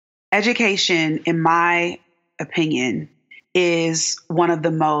Education, in my opinion, is one of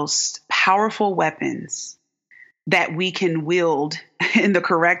the most powerful weapons that we can wield in the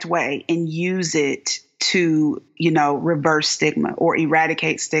correct way and use it to, reverse stigma or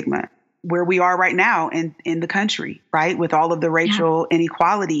eradicate stigma. Where we are right now in the country, right? With all of the racial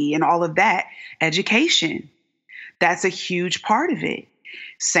inequality and all of that, education, that's a huge part of it.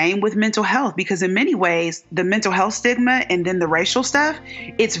 Same with mental health, because in many ways, the mental health stigma and then the racial stuff,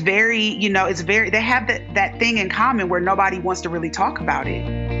 it's very, they have that thing in common where nobody wants to really talk about it.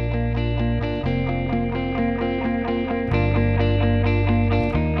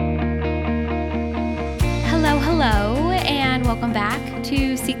 Hello, and welcome back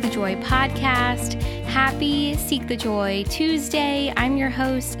to Seek the Joy podcast. Happy Seek the Joy Tuesday. I'm your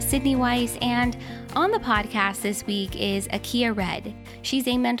host, Sydney Weiss, and on the podcast this week is Akia Red. She's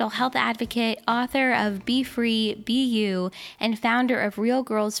a mental health advocate, author of Be Free, Be You, and founder of Real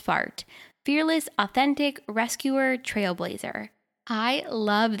Girls Fart, fearless, authentic, rescuer, trailblazer. I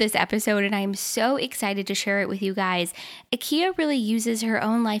love this episode and I'm so excited to share it with you guys. Akia really uses her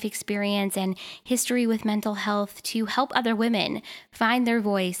own life experience and history with mental health to help other women find their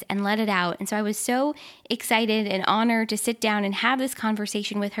voice and let it out. And so I was so excited and honored to sit down and have this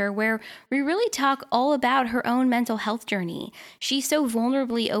conversation with her where we really talk all about her own mental health journey. She so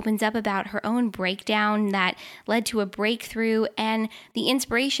vulnerably opens up about her own breakdown that led to a breakthrough and the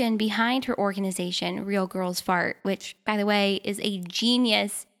inspiration behind her organization, Real Girls Fart, which, by the way, is a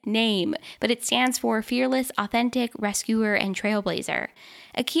genius name, but it stands for Fearless, Authentic, Rescuer, and Trailblazer.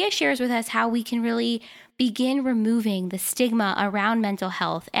 Akia shares with us how we can really begin removing the stigma around mental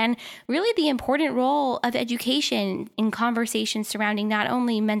health and really the important role of education in conversations surrounding not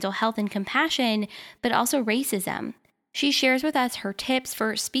only mental health and compassion, but also racism. She shares with us her tips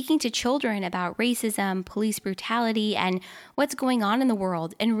for speaking to children about racism, police brutality, and what's going on in the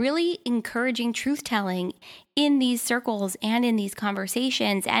world, and really encouraging truth-telling in these circles and in these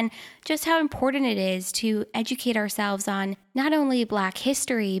conversations, and just how important it is to educate ourselves on not only Black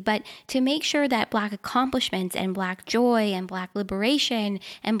history, but to make sure that Black accomplishments and Black joy and Black liberation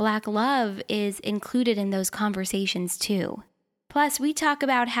and Black love is included in those conversations too. Plus, we talk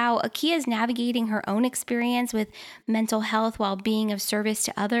about how Akia is navigating her own experience with mental health while being of service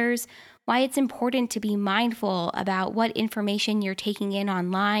to others, why it's important to be mindful about what information you're taking in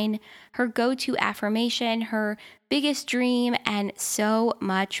online, her go-to affirmation, her biggest dream, and so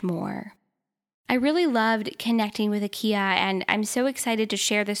much more. I really loved connecting with Akia, and I'm so excited to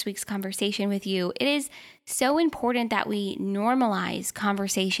share this week's conversation with you. It is so important that we normalize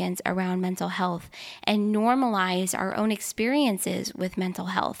conversations around mental health and normalize our own experiences with mental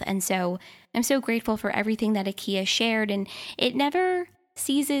health. And so I'm so grateful for everything that Akia shared, and it never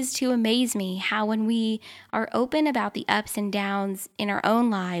ceases to amaze me how when we are open about the ups and downs in our own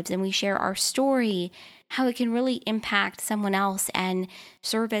lives and we share our story, how it can really impact someone else and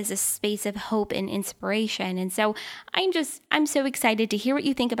serve as a space of hope and inspiration. And so I'm so excited to hear what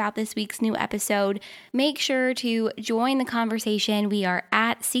you think about this week's new episode. Make sure to join the conversation. We are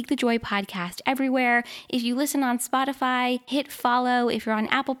at Seek the Joy Podcast everywhere. If you listen on Spotify, hit follow. If you're on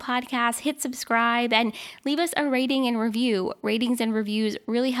Apple Podcasts, hit subscribe and leave us a rating and review. Ratings and reviews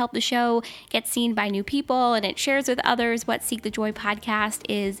really help the show get seen by new people, and it shares with others what Seek the Joy Podcast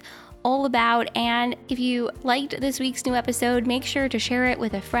is all about. And if you liked this week's new episode, make sure to share it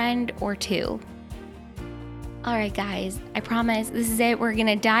with a friend or two. All right, guys, I promise this is it. We're going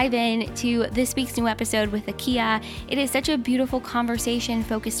to dive into this week's new episode with Akia. It is such a beautiful conversation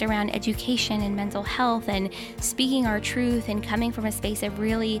focused around education and mental health and speaking our truth and coming from a space of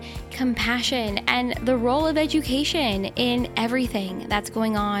really compassion and the role of education in everything that's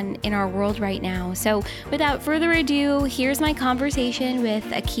going on in our world right now. So without further ado, here's my conversation with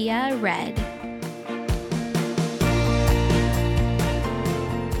Akia Red.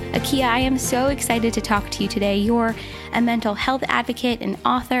 Akia, I am so excited to talk to you today. You're a mental health advocate and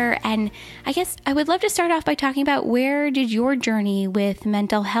author, and I guess I would love to start off by talking about where did your journey with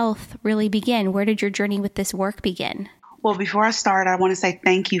mental health really begin? Where did your journey with this work begin? Well, before I start, I want to say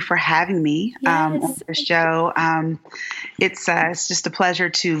thank you for having me on this show. It's just a pleasure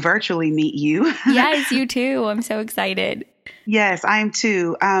to virtually meet you. Yes, you too. I'm so excited. Yes, I am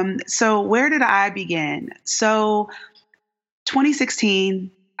too. So where did I begin? So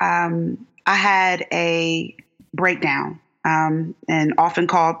 2016, I had a breakdown, and often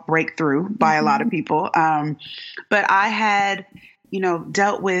called breakthrough by a lot of people. But I had,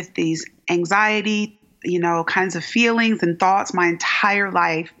 dealt with these anxiety, kinds of feelings and thoughts my entire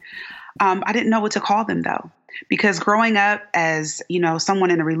life. I didn't know what to call them though. Because growing up as,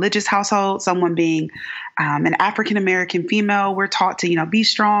 someone in a religious household, someone being an African-American female, we're taught to, be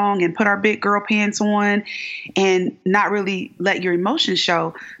strong and put our big girl pants on and not really let your emotions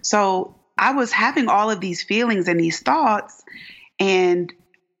show. So I was having all of these feelings and these thoughts, and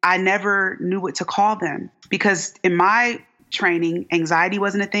I never knew what to call them, because in my training, anxiety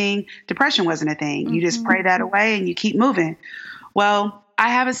wasn't a thing. Depression wasn't a thing. You just pray that away and you keep moving. Well, I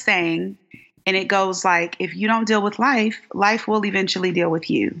have a saying, and it goes like, if you don't deal with life, life will eventually deal with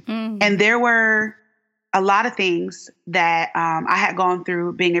you. And there were a lot of things that I had gone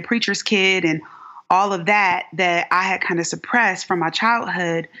through being a preacher's kid and all of that I had kind of suppressed from my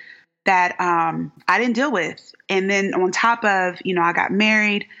childhood that I didn't deal with. And then on top of, I got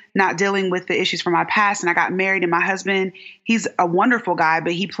married, not dealing with the issues from my past. And I got married, and my husband, he's a wonderful guy,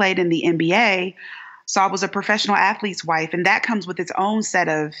 but he played in the NBA. So I was a professional athlete's wife, and that comes with its own set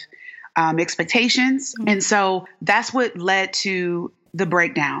of expectations. And so that's what led to the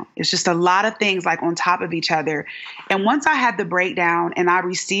breakdown. It's just a lot of things like on top of each other. And once I had the breakdown and I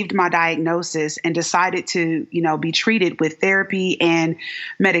received my diagnosis and decided to, be treated with therapy and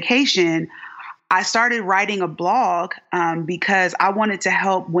medication, I started writing a blog because I wanted to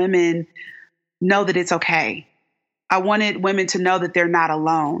help women know that it's okay. I wanted women to know that they're not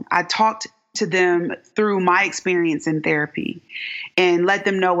alone. I talked to them through my experience in therapy and let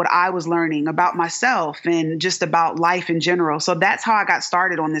them know what I was learning about myself and just about life in general. So that's how I got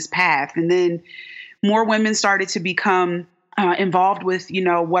started on this path. And then more women started to become involved with,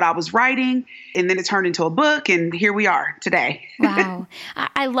 what I was writing. And then it turned into a book. And here we are today. Wow.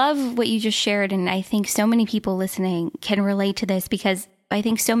 I love what you just shared. And I think so many people listening can relate to this, because I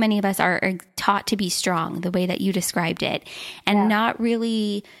think so many of us are taught to be strong the way that you described it, and not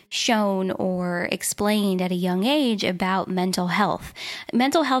really shown or explained at a young age about mental health.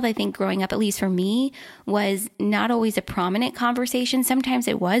 Mental health, I think growing up, at least for me, was not always a prominent conversation. Sometimes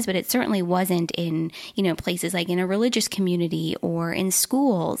it was, but it certainly wasn't in, places like in a religious community or in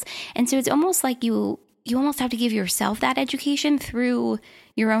schools. And so it's almost like you almost have to give yourself that education through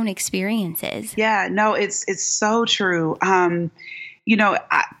your own experiences. Yeah, no, it's so true.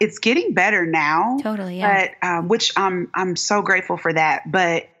 It's getting better now. Totally, yeah. But which I'm so grateful for that.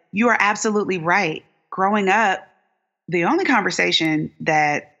 But you are absolutely right. Growing up, the only conversation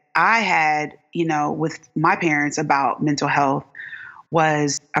that I had, with my parents about mental health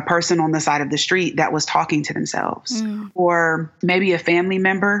was a person on the side of the street that was talking to themselves, or maybe a family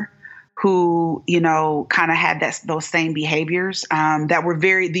member who, kind of had those same behaviors that were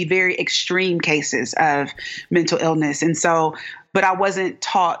the very extreme cases of mental illness. And so, but I wasn't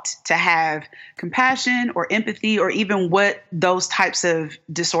taught to have compassion or empathy or even what those types of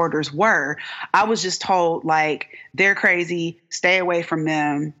disorders were. I was just told, like, they're crazy, stay away from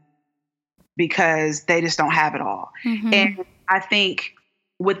them because they just don't have it all. And I think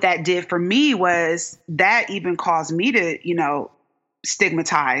what that did for me was that even caused me to,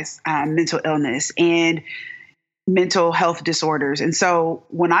 stigmatize mental illness and mental health disorders. And so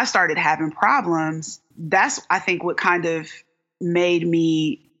when I started having problems, that's, I think, what kind of made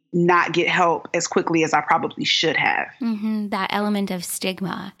me not get help as quickly as I probably should have. That element of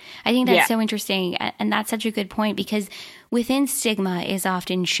stigma. I think that's so interesting. And that's such a good point, because within stigma is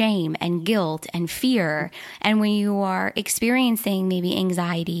often shame and guilt and fear. And when you are experiencing maybe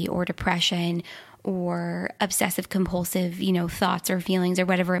anxiety or depression or obsessive compulsive, thoughts or feelings or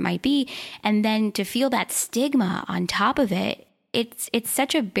whatever it might be, and then to feel that stigma on top of it, it's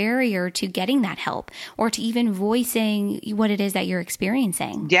such a barrier to getting that help or to even voicing what it is that you're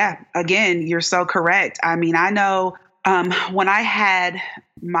experiencing. Yeah. Again, you're so correct. I mean, I know when I had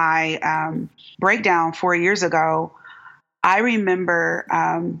my breakdown 4 years ago, I remember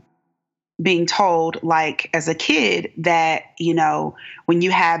being told, like, as a kid that, when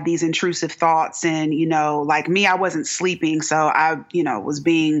you have these intrusive thoughts and, like me, I wasn't sleeping. So I, was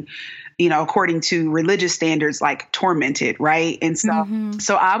being, according to religious standards, like tormented. Right. And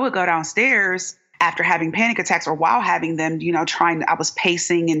so I would go downstairs after having panic attacks or while having them, I was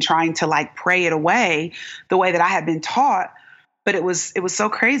pacing and trying to like pray it away the way that I had been taught. But it was so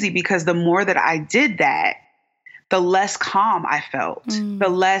crazy, because the more that I did that, the less calm I felt, the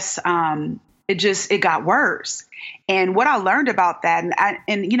less, it got worse. And what I learned about that,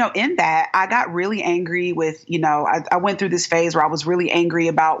 in that, I got really angry with, I went through this phase where I was really angry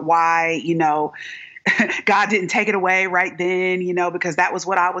about why, God didn't take it away right then, because that was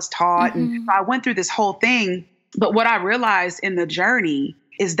what I was taught. And so I went through this whole thing. But what I realized in the journey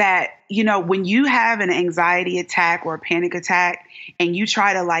is that, when you have an anxiety attack or a panic attack and you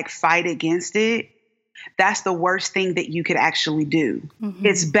try to like fight against it, that's the worst thing that you could actually do.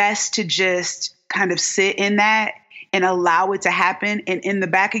 It's best to just kind of sit in that and allow it to happen. And in the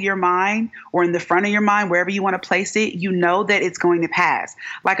back of your mind or in the front of your mind, wherever you want to place it, you know that it's going to pass.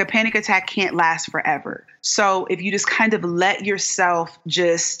 Like a panic attack can't last forever. So if you just kind of let yourself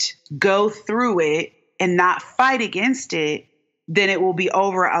just go through it and not fight against it, then it will be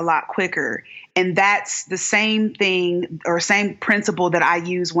over a lot quicker. And that's the same thing or same principle that I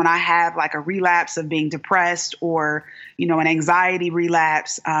use when I have like a relapse of being depressed or, an anxiety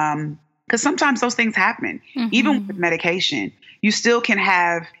relapse. Because sometimes those things happen, even with medication. You still can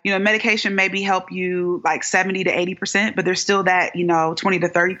have, medication maybe help you like 70 to 80%, but there's still that, 20 to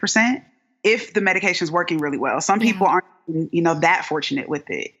 30% if the medication is working really well. Some people aren't, that fortunate with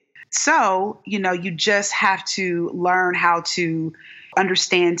it. So, you just have to learn how to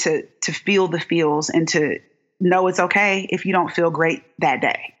understand to feel the feels and to know it's okay if you don't feel great that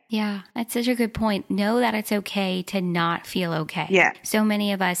day. Yeah, that's such a good point. Know that it's okay to not feel okay. Yeah. So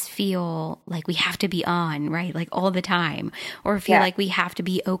many of us feel like we have to be on, right? Like all the time, or feel like we have to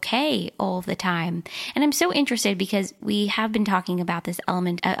be okay all the time. And I'm so interested because we have been talking about this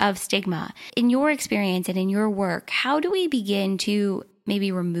element of stigma. In your experience and in your work, how do we begin to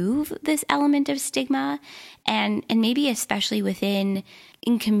maybe remove this element of stigma and maybe especially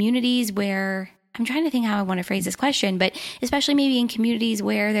in communities where, I'm trying to think how I want to phrase this question, but especially maybe in communities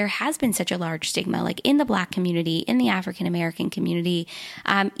where there has been such a large stigma, like in the Black community, in the African American community,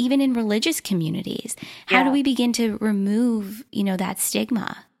 even in religious communities. How do we begin to remove, that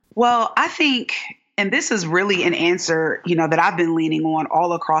stigma? Well, I think, and this is really an answer, that I've been leaning on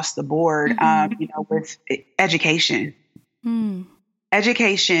all across the board, with education.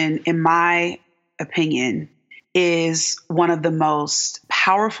 Education, in my opinion, is one of the most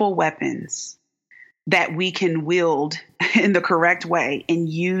powerful weapons that we can wield in the correct way and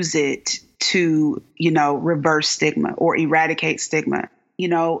use it to, reverse stigma or eradicate stigma,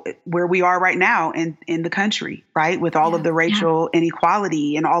 where we are right now in the country, right? With all of the racial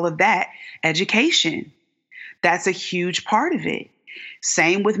inequality and all of that. Education, that's a huge part of it.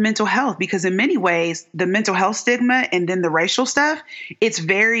 Same with mental health, because in many ways, the mental health stigma and then the racial stuff, it's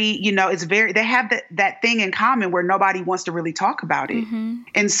very, they have that thing in common where nobody wants to really talk about it.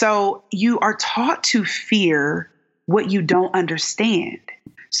 And so you are taught to fear what you don't understand.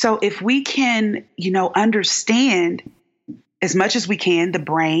 So if we can, understand as much as we can the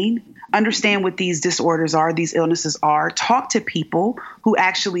brain, understand what these disorders are, these illnesses are, talk to people who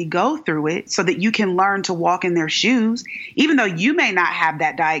actually go through it so that you can learn to walk in their shoes, even though you may not have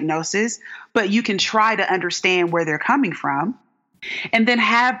that diagnosis, but you can try to understand where they're coming from and then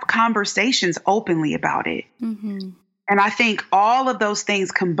have conversations openly about it. And I think all of those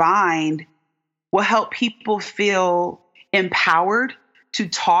things combined will help people feel empowered to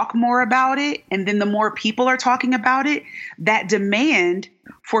talk more about it. And then the more people are talking about it, that demand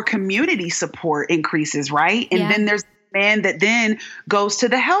for community support increases, right? And then there's demand that then goes to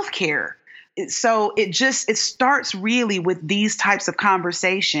the healthcare. So it starts really with these types of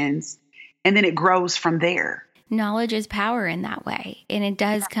conversations, and then it grows from there. Knowledge is power in that way. And it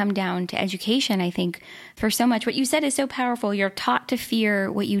does come down to education, I think, for so much. What you said is so powerful. You're taught to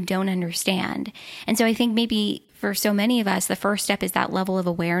fear what you don't understand. And so I think maybe for so many of us, the first step is that level of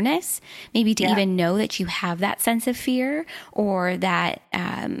awareness, maybe to even know that you have that sense of fear or that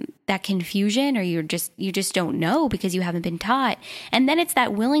that confusion, or you just don't know because you haven't been taught. And then it's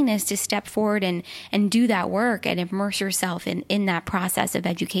that willingness to step forward and do that work and immerse yourself in that process of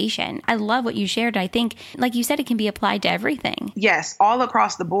education. I love what you shared. I think, like you said, it can be applied to everything. Yes, all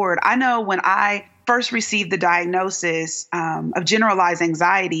across the board. I know when I first received the diagnosis of generalized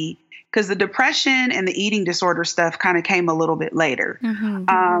anxiety, because the depression and the eating disorder stuff kind of came a little bit later.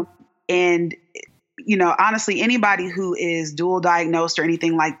 And, honestly, anybody who is dual diagnosed or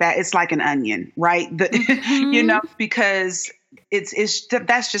anything like that, it's like an onion, right? Because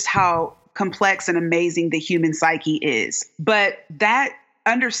that's just how complex and amazing the human psyche is. But that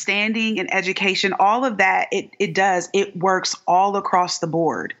understanding and education, all of that, it works all across the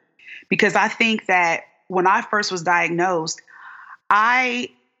board. Because I think that when I first was diagnosed, I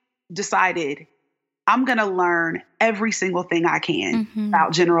decided I'm going to learn every single thing I can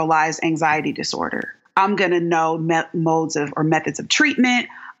about generalized anxiety disorder. I'm going to know modes of or methods of treatment.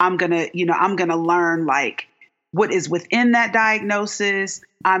 I'm going to learn like what is within that diagnosis.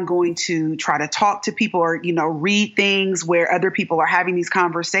 I'm going to try to talk to people or, read things where other people are having these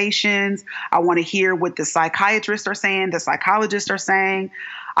conversations. I want to hear what the psychiatrists are saying, the psychologists are saying.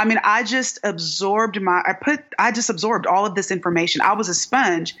 I mean, I just absorbed all of this information. I was a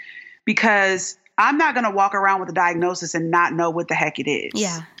sponge because I'm not going to walk around with a diagnosis and not know what the heck it is.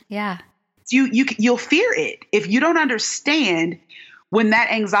 Yeah. You'll fear it. If you don't understand when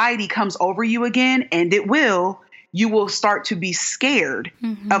that anxiety comes over you again, and it will, you will start to be scared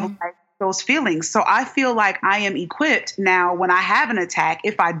of like those feelings. So I feel like I am equipped now when I have an attack,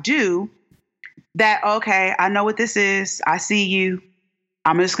 if I do, that, okay, I know what this is. I see you.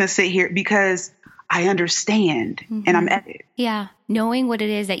 I'm just going to sit here because I understand and I'm at it. Yeah. Knowing what it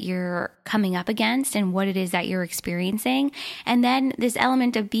is that you're coming up against and what it is that you're experiencing. And then this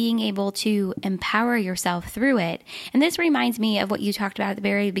element of being able to empower yourself through it. And this reminds me of what you talked about at the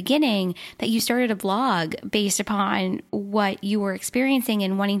very beginning, that you started a blog based upon what you were experiencing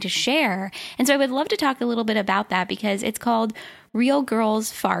and wanting to share. And so I would love to talk a little bit about that, because it's called Real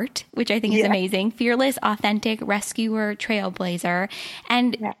Girls Fart, which I think is amazing. Fearless, authentic, rescuer, trailblazer.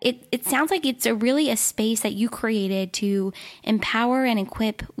 And it sounds like it's really a space that you created to empower and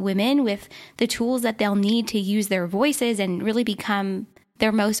equip women with the tools that they'll need to use their voices and really become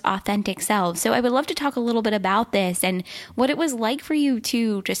their most authentic selves. So I would love to talk a little bit about this and what it was like for you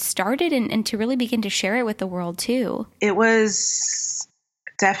to just start it and to really begin to share it with the world too. It was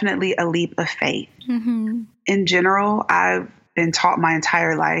definitely a leap of faith. In general, I've been taught my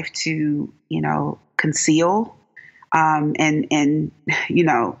entire life to, conceal, and in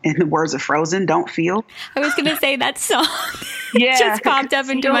the words of Frozen, don't feel. I was going to say that song just popped up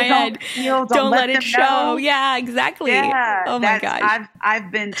into my head. Don't let it show. Know. Yeah, exactly. Yeah, oh my gosh.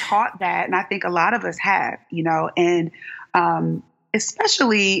 I've been taught that. And I think a lot of us have, and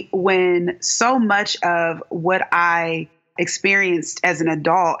especially when so much of what I experienced as an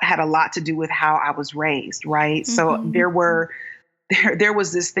adult had a lot to do with how I was raised, right? So there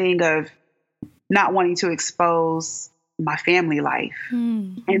was this thing of not wanting to expose my family life.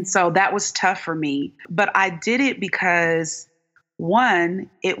 And so that was tough for me. But I did it because, one,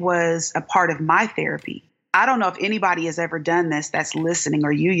 it was a part of my therapy. I don't know if anybody has ever done this that's listening,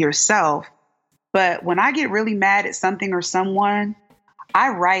 or you yourself, but when I get really mad at something or someone, I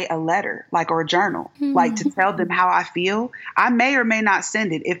write a letter, or a journal, to tell them how I feel. I may or may not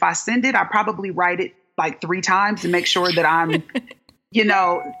send it. If I send it, I probably write it 3 times to make sure that I'm,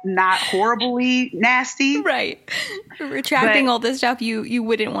 not horribly nasty. Right. Retracting all the stuff you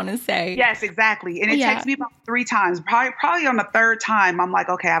wouldn't want to say. Yes, exactly. And it takes me about 3 times. Probably on the 3rd time, I'm like,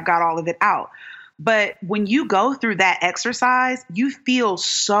 okay, I've got all of it out. But when you go through that exercise, you feel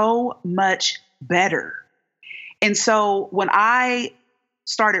so much better. And so when I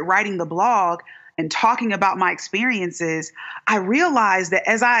started writing the blog and talking about my experiences, I realized that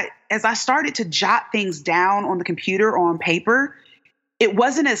as I started to jot things down on the computer or on paper, it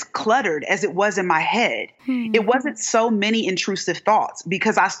wasn't as cluttered as it was in my head. It wasn't so many intrusive thoughts,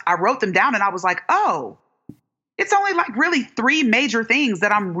 because I wrote them down and I was like, oh, it's only really 3 major things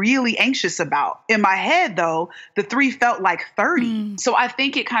that I'm really anxious about. In my head, though, the 3 felt like 30. So I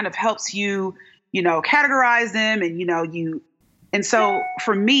think it kind of helps you, categorize them and, and so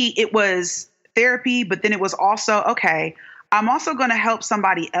for me, it was therapy, but then it was also, okay, I'm also going to help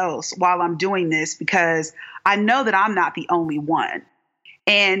somebody else while I'm doing this, because I know that I'm not the only one.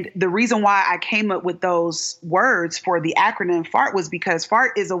 And the reason why I came up with those words for the acronym FART was because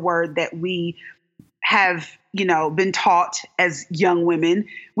FART is a word that we have, been taught as young women.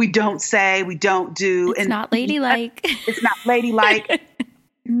 We don't say, we don't do. It's not ladylike. It's not ladylike.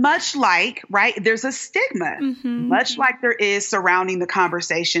 Much like, right, there's a stigma, much like there is surrounding the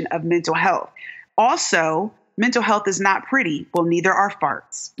conversation of mental health. Also, mental health is not pretty. Well, neither are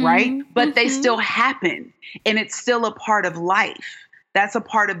farts, right? But they still happen, and it's still a part of life. That's a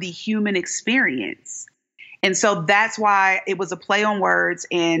part of the human experience. And so that's why it was a play on words.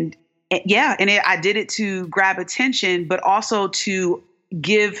 And I did it to grab attention, but also to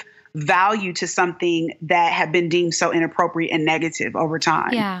give value to something that had been deemed so inappropriate and negative over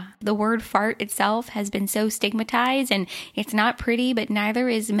time. Yeah. The word fart itself has been so stigmatized, and it's not pretty, but neither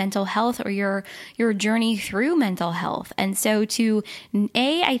is mental health or your journey through mental health. And so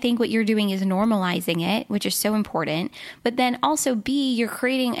I think what you're doing is normalizing it, which is so important. But then also B, you're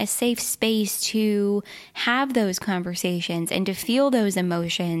creating a safe space to have those conversations and to feel those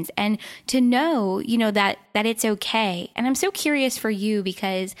emotions and to know, that it's okay. And I'm so curious for you,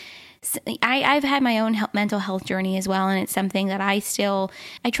 because I've had my own mental health journey as well. And it's something that I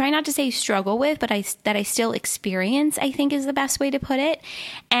try not to say struggle with, but that I still experience, I think is the best way to put it.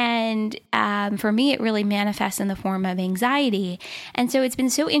 And for me, it really manifests in the form of anxiety. And so it's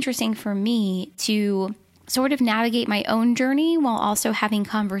been so interesting for me to sort of navigate my own journey while also having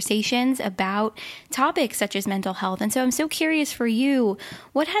conversations about topics such as mental health. And so I'm so curious for you,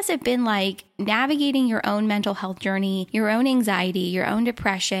 what has it been like navigating your own mental health journey, your own anxiety, your own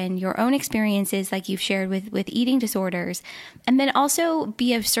depression, your own experiences like you've shared with eating disorders, and then also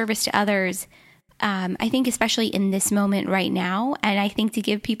be of service to others I think especially in this moment right now. And I think to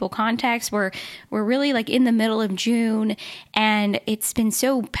give people context, we're really like in the middle of June, and it's been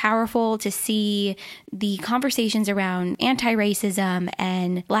so powerful to see the conversations around anti-racism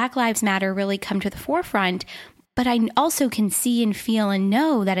and Black Lives Matter really come to the forefront. But I also can see and feel and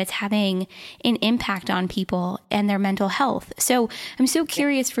know that it's having an impact on people and their mental health. So I'm so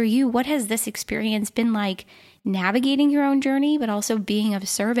curious for you, what has this experience been like navigating your own journey, but also being of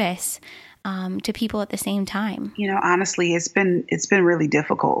service to people at the same time? Honestly, it's been really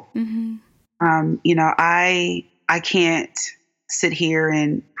difficult. Mm-hmm. I can't sit here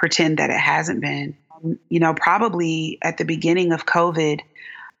and pretend that it hasn't been. Probably at the beginning of COVID,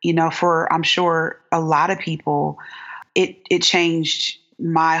 for I'm sure a lot of people, it changed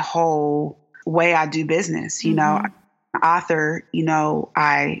my whole way I do business. Mm-hmm. Author,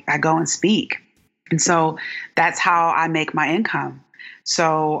 I go and speak. And so that's how I make my income.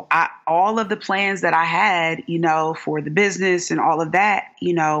 So all of the plans that I had, for the business and all of that,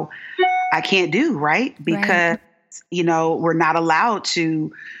 I can't do, right? Because, we're not allowed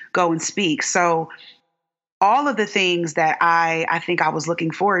to go and speak. So all of the things that I think I was looking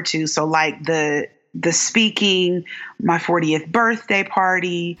forward to. So like the speaking, my 40th birthday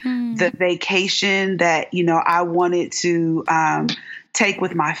party, the vacation that, I wanted to take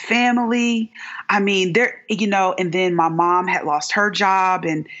with my family. I mean, and then my mom had lost her job,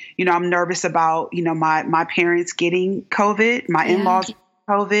 and, I'm nervous about, my parents getting COVID, my in-laws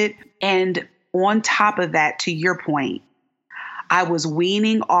COVID. And on top of that, to your point, I was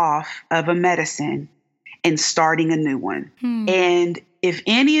weaning off of a medicine and starting a new one. And if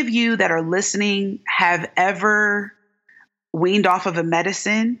any of you that are listening have ever weaned off of a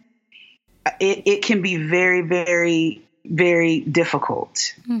medicine, it can be very, very, very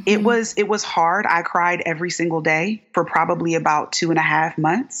difficult. Mm-hmm. It was hard. I cried every single day for probably about 2.5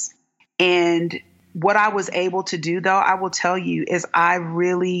 months. And what I was able to do, though, I will tell you, is I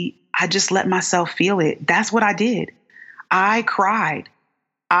just let myself feel it. That's what I did. I cried.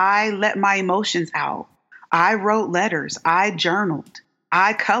 I let my emotions out. I wrote letters. I journaled.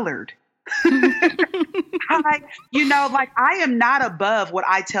 I colored. I am not above what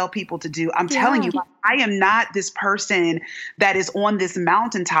I tell people to do. I'm telling you, I am not this person that is on this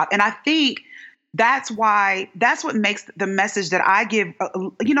mountaintop. And I think that's what makes the message that I give,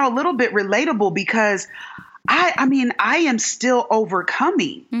 a little bit relatable, because I am still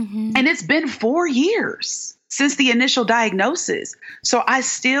overcoming. Mm-hmm. And it's been 4 years since the initial diagnosis. So I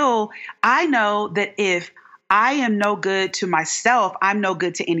know that if I am no good to myself, I'm no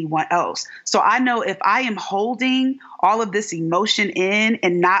good to anyone else. So I know if I am holding all of this emotion in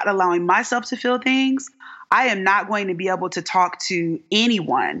and not allowing myself to feel things, I am not going to be able to talk to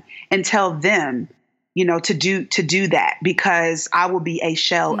anyone and tell them, to do that, because I will be a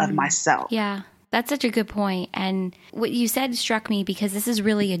shell of myself. Yeah. That's such a good point. And what you said struck me, because this is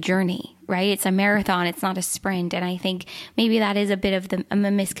really a journey, right? It's a marathon. It's not a sprint. And I think maybe that is a bit of a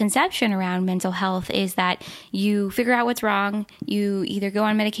misconception around mental health, is that you figure out what's wrong. You either go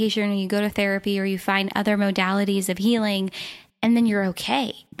on medication, or you go to therapy, or you find other modalities of healing, and then you're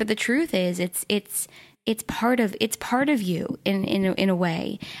okay. But the truth is it's part of you in a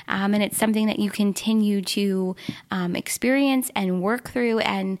way. And it's something that you continue to experience and work through.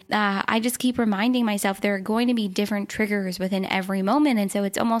 And I just keep reminding myself there are going to be different triggers within every moment. And so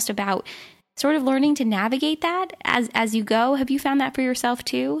it's almost about sort of learning to navigate that as you go. Have you found that for yourself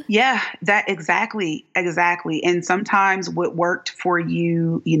too? Yeah, that exactly. And sometimes what worked for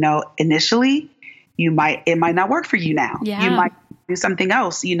you, initially, it might not work for you now. Yeah. You might do something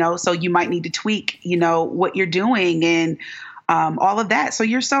else, so you might need to tweak, what you're doing and all of that. So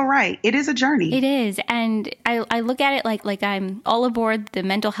you're so right. It is a journey. It is. And I look at it like I'm all aboard the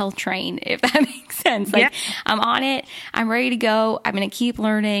mental health train, if that makes sense. Like, I'm on it. I'm ready to go. I'm going to keep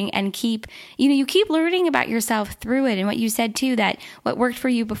learning and you keep learning about yourself through it. And what you said too, that what worked for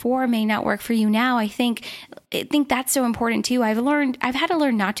you before may not work for you now. I think that's so important too. I've had to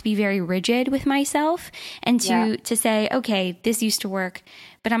learn not to be very rigid with myself, and to say, okay, this used to work,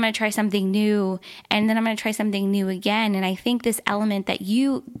 but I'm going to try something new, and then I'm going to try something new again. And I think this element that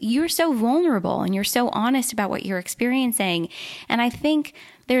you're so vulnerable and you're so honest about what you're experiencing. And I think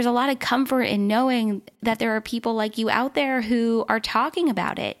there's a lot of comfort in knowing that there are people like you out there who are talking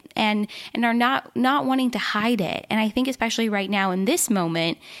about it and are not wanting to hide it. And I think especially right now in this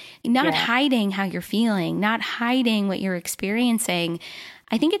moment, not hiding how you're feeling, not hiding what you're experiencing,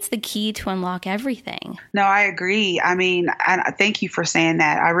 I think it's the key to unlock everything. No, I agree. I mean, I thank you for saying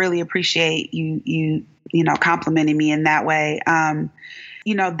that. I really appreciate you complimenting me in that way.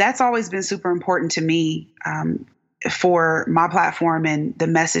 That's always been super important to me. for my platform and the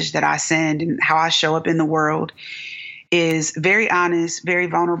message that I send and how I show up in the world is very honest, very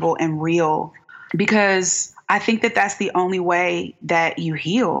vulnerable, and real, because I think that that's the only way that you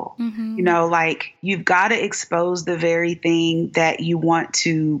heal. You know, like, you've got to expose the very thing that you want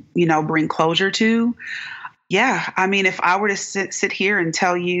to, you know, bring closure to. Yeah. I mean, if I were to sit here and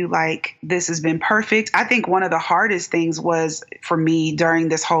tell you, like, this has been perfect, I think one of the hardest things was for me during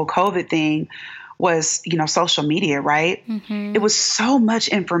this whole COVID thing was, you know, social media, right? It was so much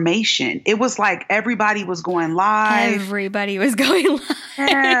information. It was like everybody was going live. Everybody was going live.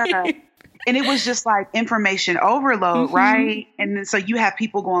 Yeah. And it was just like information overload, right? And then so you have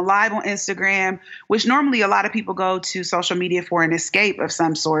people going live on Instagram, which normally a lot of people go to social media for an escape of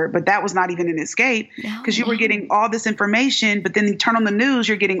some sort, but that was not even an escape because you were getting all this information, but then you turn on the news,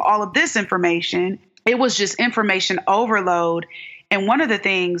 you're getting all of this information. It was just information overload. And one of the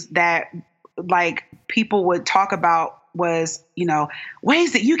things that, like, people would talk about was, you know,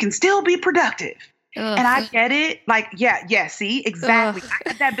 ways that you can still be productive. Ugh. And I get it. Like, yeah, see, exactly. Ugh. I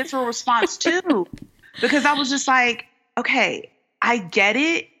had that visceral response too, because I was just like, okay, I get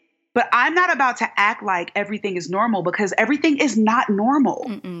it, but I'm not about to act like everything is normal, because everything is not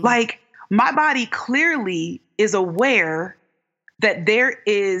normal. Like, my body clearly is aware that there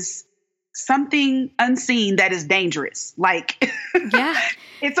is something unseen that is dangerous. Like, yeah,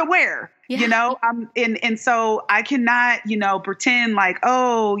 it's aware. Yeah. You know, and so I cannot, you know, pretend like,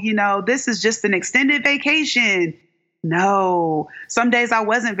 oh, you know, this is just an extended vacation. No, some days I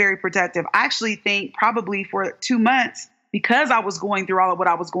wasn't very productive. I actually think probably for 2 months, because I was going through all of what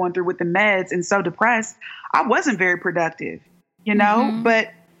I was going through with the meds and so depressed, I wasn't very productive, you know,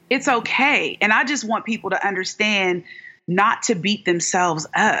 but it's okay. And I just want people to understand not to beat themselves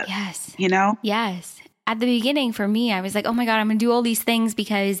up. Yes. You know? Yes. At the beginning, for me, I was like, oh my God, I'm going to do all these things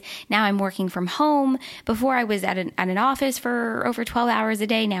because now I'm working from home. Before I was at an office for over 12 hours a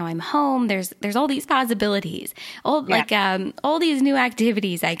day. Now I'm home. There's all these possibilities, all these new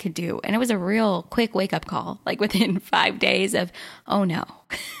activities I could do. And it was a real quick wake up call, like within 5 days of, oh no,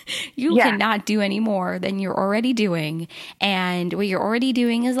 you cannot do any more than you're already doing. And what you're already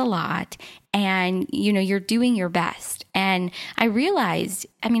doing is a lot. And, you know, you're doing your best. And I realized,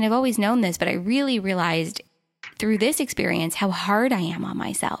 I mean, I've always known this, but I really realized through this experience how hard I am on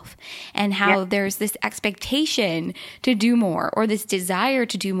myself, and how there's this expectation to do more, or this desire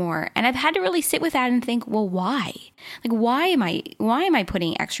to do more. And I've had to really sit with that and think, well, why? Like, why am I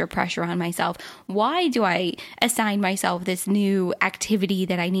putting extra pressure on myself? Why do I assign myself this new activity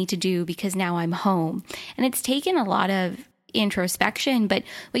that I need to do because now I'm home? And it's taken a lot of introspection, but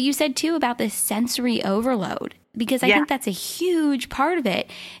what you said too about this sensory overload, because I think that's a huge part of it.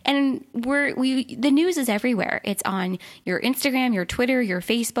 And the news is everywhere. It's on your Instagram, your Twitter, your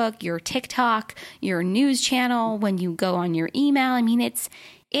Facebook, your TikTok, your news channel, when you go on your email. I mean, it's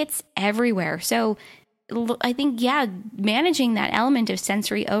everywhere. So I think, managing that element of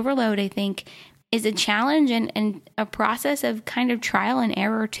sensory overload, I think, is a challenge and a process of kind of trial and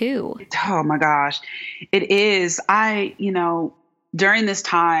error too. Oh my gosh, it is. During this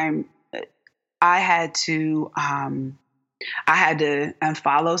time, I had to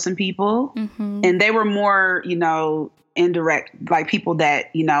unfollow some people, and they were more, you know, indirect, like people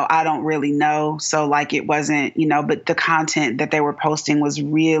that, you know, I don't really know. So like, it wasn't, you know, but the content that they were posting was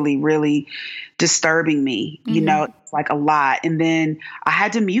really, really disturbing me, you know, it's like a lot. And then I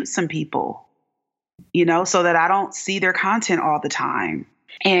had to mute some people, you know, so that I don't see their content all the time.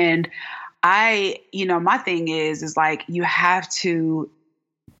 And my thing is like, you have to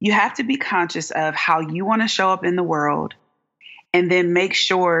be conscious of how you want to show up in the world, and then make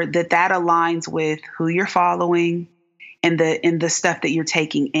sure that that aligns with who you're following and the stuff that you're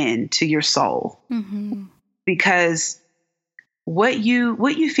taking in to your soul. Because what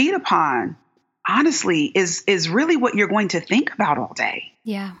you feed upon, honestly, is really what you're going to think about all day.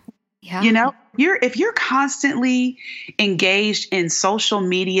 Yeah. Yeah. You know, if you're constantly engaged in social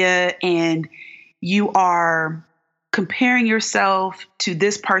media and you are comparing yourself to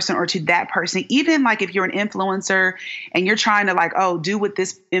this person or to that person, even like if you're an influencer and you're trying to like, oh, do what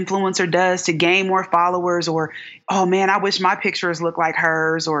this influencer does to gain more followers, or, oh man, I wish my pictures look like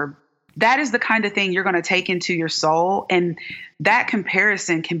hers, or that is the kind of thing you're going to take into your soul. And that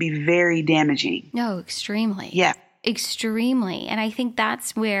comparison can be very damaging. No, extremely. Yeah. Extremely. And I think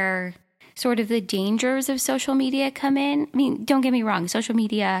that's where sort of the dangers of social media come in. I mean, don't get me wrong. Social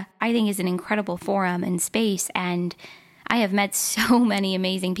media, I think, is an incredible forum and space. And I have met so many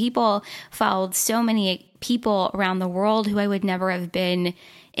amazing people, followed so many people around the world who I would never have been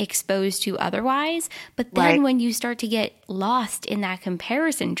exposed to otherwise. But then when you start to get lost in that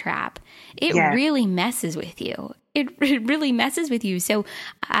comparison trap, it really messes with you. it really messes with you. So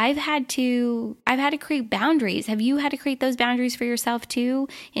I've had to create boundaries. Have you had to create those boundaries for yourself too,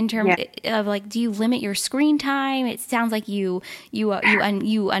 in terms of like, do you limit your screen time? It sounds like you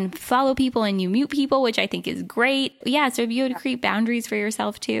unfollow people and you mute people, which I think is great. Yeah. So have you had to create boundaries for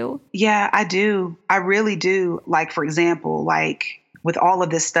yourself too? Yeah, I do. I really do. Like, for example, like with all of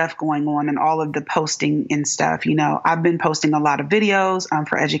this stuff going on and all of the posting and stuff, you know, I've been posting a lot of videos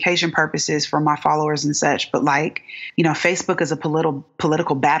for education purposes for my followers and such. But like, you know, Facebook is a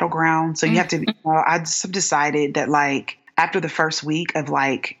political battleground. So you have to, you know, I just have decided that like after the first week of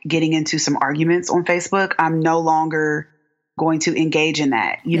like getting into some arguments on Facebook, I'm no longer going to engage in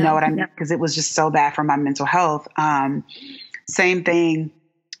that. You know what I mean? Because it was just so bad for my mental health. Same thing,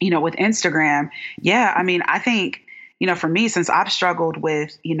 you know, with Instagram. Yeah. I mean, I think, you know, for me, since I've struggled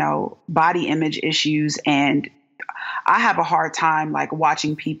with, you know, body image issues, and I have a hard time like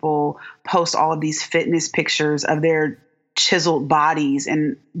watching people post all of these fitness pictures of their chiseled bodies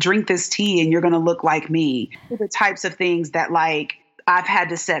and drink this tea and you're going to look like me. The types of things that like I've had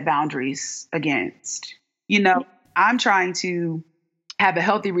to set boundaries against. You know, I'm trying to have a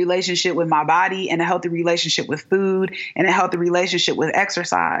healthy relationship with my body and a healthy relationship with food and a healthy relationship with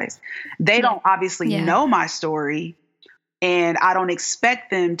exercise. They don't obviously know my story. And I don't expect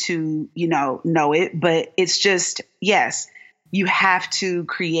them to, you know it, but it's just, yes, you have to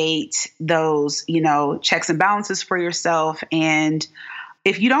create those, you know, checks and balances for yourself. And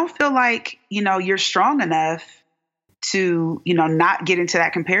if you don't feel like, you know, you're strong enough to, you know, not get into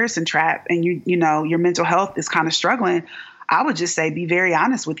that comparison trap and you know, your mental health is kind of struggling, I would just say, be very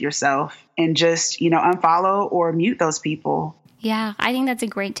honest with yourself and just, you know, unfollow or mute those people. Yeah, I think that's a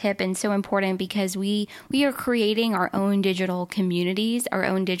great tip and so important, because we are creating our own digital communities, our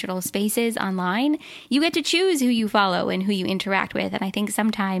own digital spaces online. You get to choose who you follow and who you interact with. And I think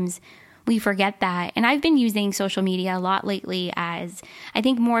sometimes we forget that. And I've been using social media a lot lately as, I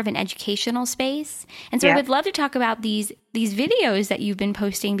think, more of an educational space. And so I would love to talk about these videos that you've been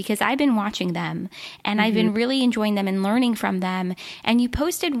posting, because I've been watching them and I've been really enjoying them and learning from them. And you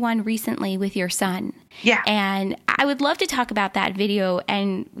posted one recently with your son. Yeah. And I would love to talk about that video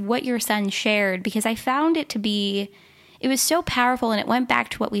and what your son shared, because I found it to be, it was so powerful. And it went back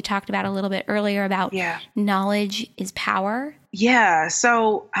to what we talked about a little bit earlier about knowledge is power. Yeah.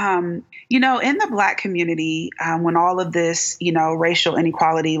 So, you know, in the Black community, when all of this, you know, racial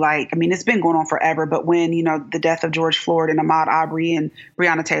inequality, like, I mean, it's been going on forever, but when, you know, the death of George Floyd and Ahmaud Arbery and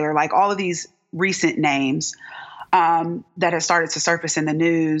Breonna Taylor, like all of these recent names that have started to surface in the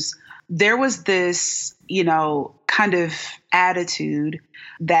news, there was this, you know, kind of attitude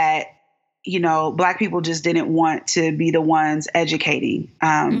that, you know, Black people just didn't want to be the ones educating,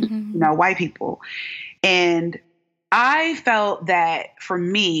 you know, white people. And I felt that for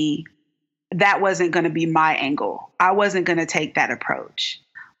me, that wasn't going to be my angle. I wasn't going to take that approach.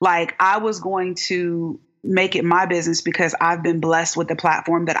 Like, I was going to make it my business, because I've been blessed with the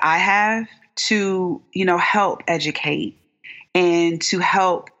platform that I have to, you know, help educate, and to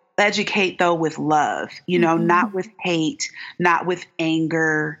help educate, though, with love, you know, not with hate, not with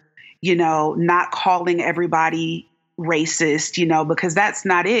anger, you know, not calling everybody racist, you know, because that's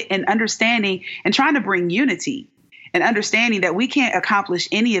not it. And understanding and trying to bring unity. And understanding that we can't accomplish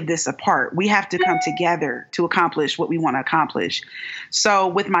any of this apart. We have to come together to accomplish what we want to accomplish. So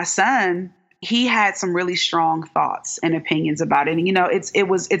with my son, he had some really strong thoughts and opinions about it. And, you know, it's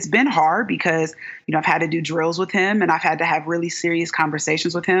been hard because, you know, I've had to do drills with him, and I've had to have really serious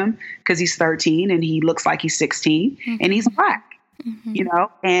conversations with him, because he's 13 and he looks like he's 16 and he's Black, you know?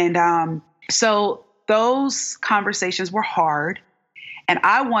 And so those conversations were hard, and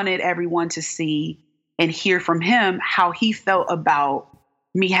I wanted everyone to see and hear from him how he felt about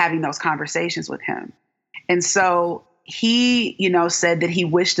me having those conversations with him. And so he, you know, said that he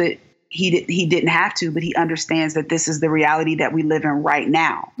wished that he didn't have to, but he understands that this is the reality that we live in right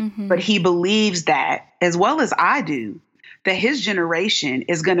now. But he believes that, as well as I do, that his generation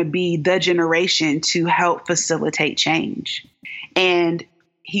is going to be the generation to help facilitate change. And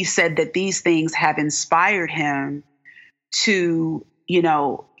he said that these things have inspired him to, you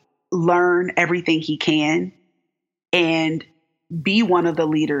know, learn everything he can and be one of the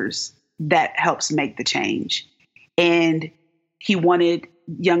leaders that helps make the change. And he wanted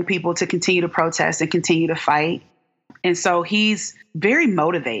young people to continue to protest and continue to fight. And so he's very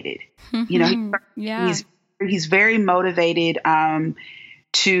motivated. You know, he's very motivated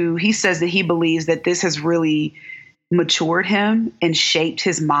he says that he believes that this has really matured him and shaped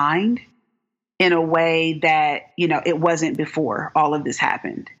his mind in a way that, you know, it wasn't before all of this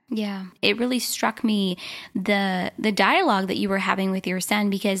happened. Yeah, it really struck me, the dialogue that you were having with your son,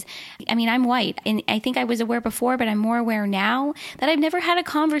 because, I mean, I'm white, and I think I was aware before, but I'm more aware now that I've never had a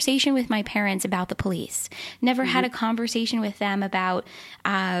conversation with my parents about the police, never had a conversation with them about,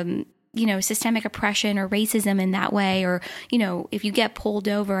 systemic oppression or racism in that way, or, if you get pulled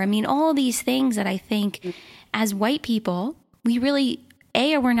over. I mean, all these things that I think as white people, we really,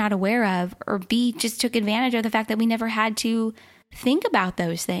 A, we're not aware of, or B, just took advantage of the fact that we never had to think about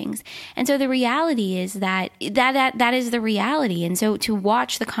those things. And so the reality is that is the reality. And so to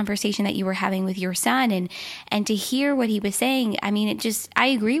watch the conversation that you were having with your son and to hear what he was saying, I mean, I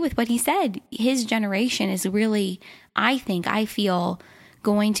agree with what he said. His generation is really, I feel,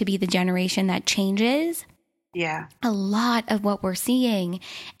 going to be the generation that changes a lot of what we're seeing.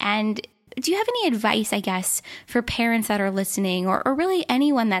 And do you have any advice, I guess, for parents that are listening, or really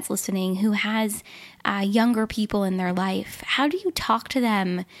anyone that's listening who has younger people in their life? How do you talk to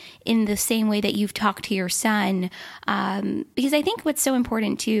them in the same way that you've talked to your son? Because I think what's so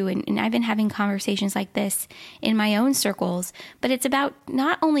important too, and I've been having conversations like this in my own circles, but it's about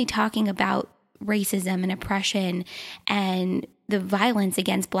not only talking about racism and oppression and the violence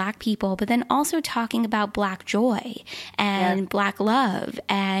against Black people, but then also talking about Black joy and Black love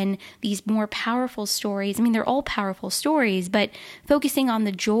and these more powerful stories. I mean, they're all powerful stories, but focusing on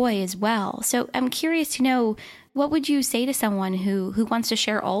the joy as well. So I'm curious to know, what would you say to someone who wants to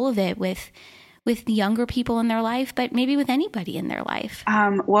share all of it with the younger people in their life, but maybe with anybody in their life?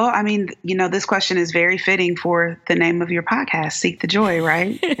 Well, I mean, this question is very fitting for the name of your podcast, Seek the Joy,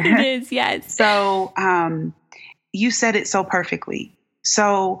 right? It is, yes. So, you said it so perfectly.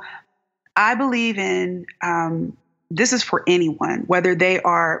 So I believe in, this is for anyone, whether they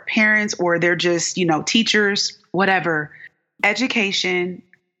are parents or they're just, teachers, whatever. Education,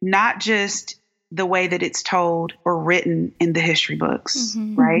 not just the way that it's told or written in the history books,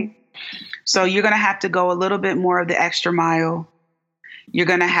 right? So you're going to have to go a little bit more of the extra mile. You're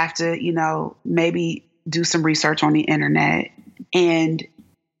going to have to, maybe do some research on the internet and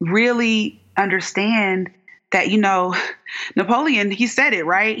really understand that, Napoleon, he said it,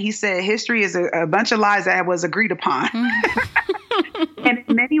 right? He said history is a bunch of lies that was agreed upon. And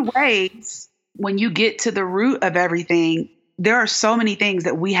in many ways, when you get to the root of everything, there are so many things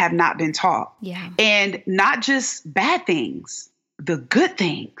that we have not been taught. Yeah. And not just bad things, the good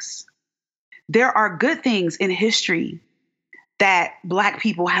things. There are good things in history that Black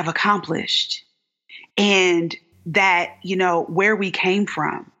people have accomplished, and that, where we came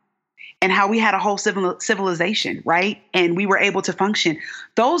from and how we had a whole civilization, right? And we were able to function.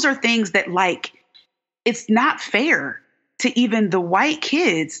 Those are things that, it's not fair to even the white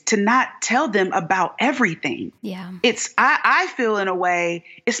kids to not tell them about everything. Yeah. I feel in a way,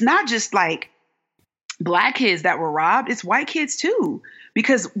 it's not just Black kids that were robbed, it's white kids too,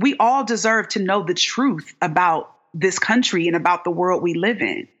 because we all deserve to know the truth about this country and about the world we live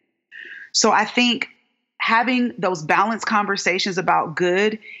in. So I think having those balanced conversations about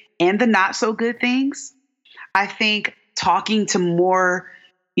good and the not so good things, I think talking to more,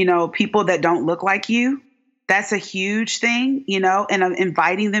 people that don't look like you, that's a huge thing, and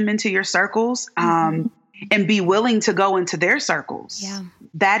inviting them into your circles, and be willing to go into their circles. Yeah.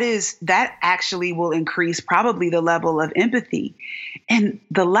 That actually will increase probably the level of empathy. And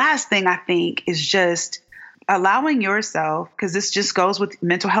the last thing I think is just allowing yourself, because this just goes with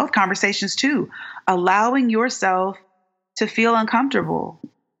mental health conversations too, allowing yourself to feel uncomfortable.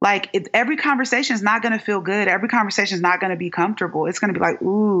 Every conversation is not going to feel good. Every conversation is not going to be comfortable. It's going to be like,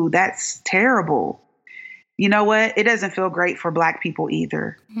 ooh, that's terrible. You know what? It doesn't feel great for Black people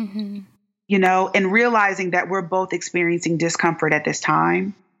either. And realizing that we're both experiencing discomfort at this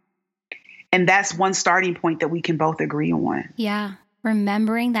time. And that's one starting point that we can both agree on. Yeah.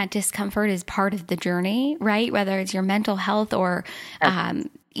 Remembering that discomfort is part of the journey, right? Whether it's your mental health or,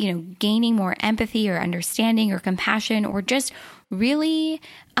 gaining more empathy or understanding or compassion, or just really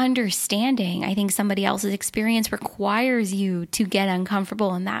understanding. I think somebody else's experience requires you to get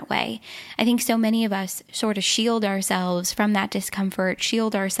uncomfortable in that way. I think so many of us sort of shield ourselves from that discomfort,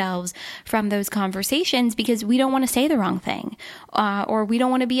 shield ourselves from those conversations because we don't want to say the wrong thing, or we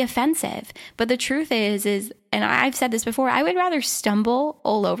don't want to be offensive. But the truth is, and I've said this before, I would rather stumble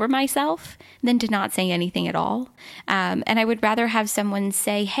all over myself than to not say anything at all. And I would rather have someone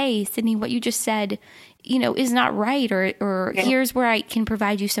say, hey, Sydney, what you just said, is not right, or here's where I can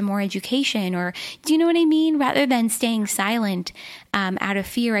provide you some more education, or do you know what I mean? Rather than staying silent out of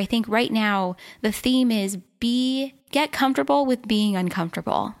fear. I think right now the theme is get comfortable with being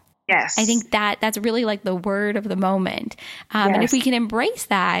uncomfortable. Yes. I think that's really the word of the moment. And if we can embrace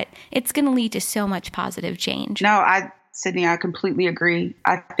that, it's going to lead to so much positive change. No, Sydney, I completely agree.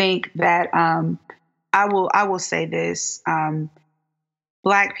 I think that I will say this.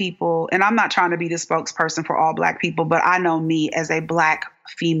 Black people, and I'm not trying to be the spokesperson for all Black people, but I know me as a Black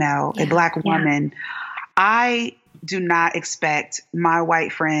female, a Black woman, I do not expect my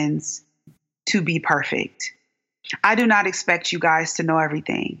white friends to be perfect. I do not expect you guys to know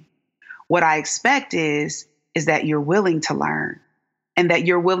everything. What I expect is that you're willing to learn and that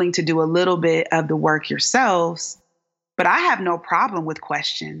you're willing to do a little bit of the work yourselves. But I have no problem with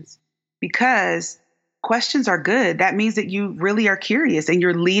questions, because questions are good. That means that you really are curious and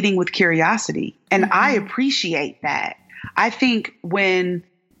you're leading with curiosity. And I appreciate that. I think when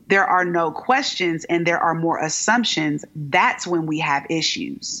there are no questions and there are more assumptions, that's when we have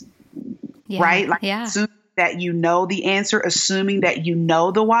issues, right? Like assuming that you know the answer, assuming that you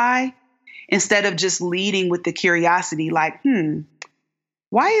know the why, instead of just leading with the curiosity, like,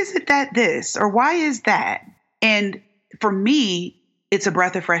 why is it that this, or why is that? And for me, it's a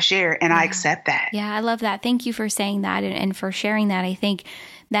breath of fresh air, and I accept that. Yeah, I love that. Thank you for saying that and for sharing that. I think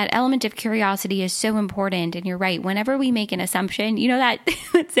that element of curiosity is so important. And you're right. Whenever we make an assumption, you know that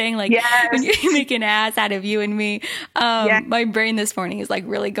saying, like, when you make an ass out of you and me, my brain this morning is like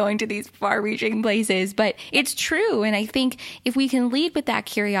really going to these far reaching places, but it's true. And I think if we can lead with that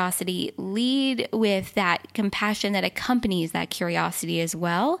curiosity, lead with that compassion that accompanies that curiosity as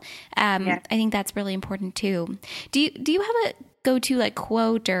well, I think that's really important too. Do you have a go-to like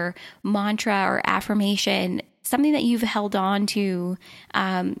quote or mantra or affirmation, something that you've held on to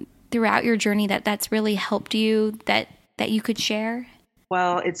throughout your journey that's really helped you that you could share?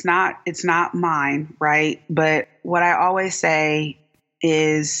 Well, it's not mine, right? But what I always say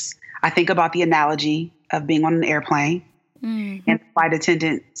is I think about the analogy of being on an airplane, and the flight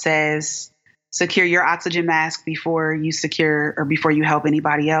attendant says, secure your oxygen mask before you help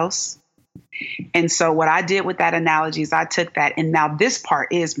anybody else. And so what I did with that analogy is I took that, and now this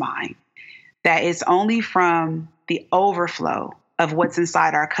part is mine, that it's only from the overflow of what's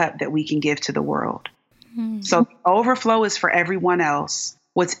inside our cup that we can give to the world. So the overflow is for everyone else.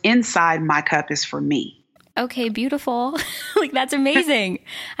 What's inside my cup is for me. Okay, beautiful. Like, that's amazing.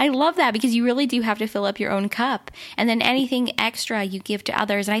 I love that, because you really do have to fill up your own cup, and then anything extra you give to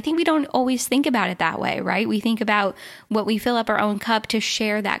others. And I think we don't always think about it that way, right? We think about what we fill up our own cup to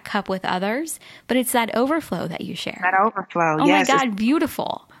share that cup with others, but it's that overflow that you share. That overflow. Oh my God,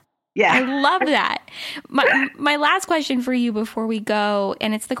 beautiful. Yeah. I love that. My last question for you before we go,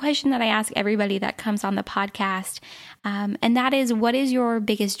 and it's the question that I ask everybody that comes on the podcast, and that is, what is your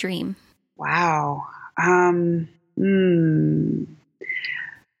biggest dream? Wow.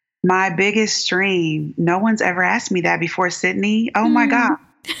 My biggest dream. No one's ever asked me that before, Sydney. Oh my God.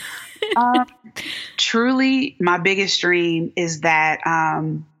 Truly, my biggest dream is that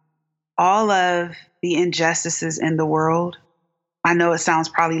all of the injustices in the world, I know it sounds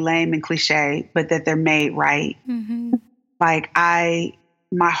probably lame and cliche, but that they're made right. Like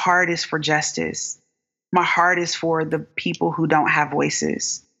my heart is for justice. My heart is for the people who don't have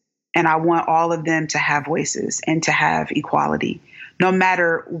voices. And I want all of them to have voices and to have equality, no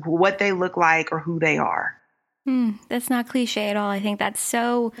matter what they look like or who they are. That's not cliche at all. I think that's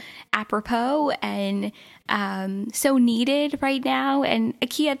so apropos and so needed right now. And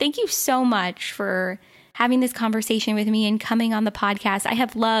Akia, thank you so much for having this conversation with me and coming on the podcast. I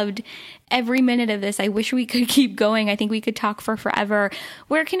have loved every minute of this. I wish we could keep going. I think we could talk for forever.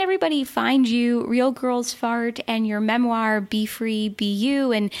 Where can everybody find you, Real Girls Fart, and your memoir, Be Free, Be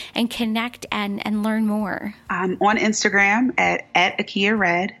You, and connect and learn more? I'm on Instagram at Akia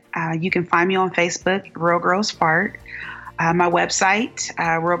Red. You can find me on Facebook, Real Girls Fart. My website,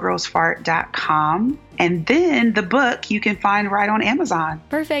 realgirlsfart.com. And then the book you can find right on Amazon.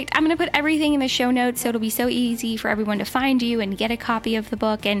 Perfect. I'm going to put everything in the show notes, so it'll be so easy for everyone to find you and get a copy of the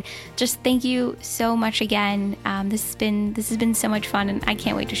book. And just thank you so much again. This has been so much fun, and I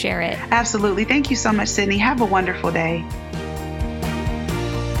can't wait to share it. Absolutely. Thank you so much, Sydney. Have a wonderful day.